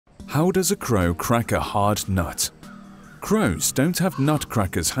How does a crow crack a hard nut? Crows don't have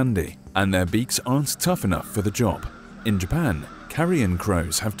nutcrackers handy, and their beaks aren't tough enough for the job. In Japan, carrion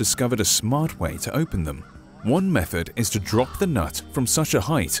crows have discovered a smart way to open them. One method is to drop the nut from such a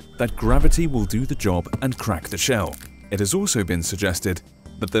height that gravity will do the job and crack the shell. It has also been suggested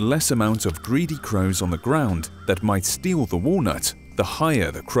that the less amount of greedy crows on the ground that might steal the walnut, the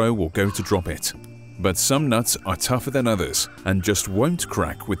higher the crow will go to drop it. But some nuts are tougher than others and just won't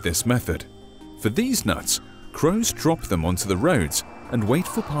crack with this method. For these nuts, crows drop them onto the roads and wait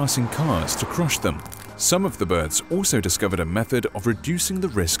for passing cars to crush them. Some of the birds also discovered a method of reducing the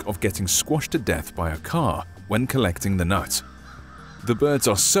risk of getting squashed to death by a car when collecting the nut. The birds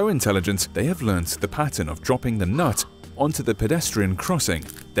are so intelligent they have learned the pattern of dropping the nut onto the pedestrian crossing,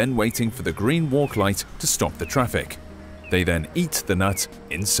 then waiting for the green walk light to stop the traffic. They then eat the nut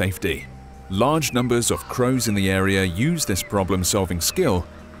in safety. Large numbers of crows in the area use this problem-solving skill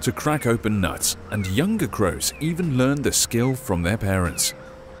to crack open nuts, and younger crows even learn the skill from their parents.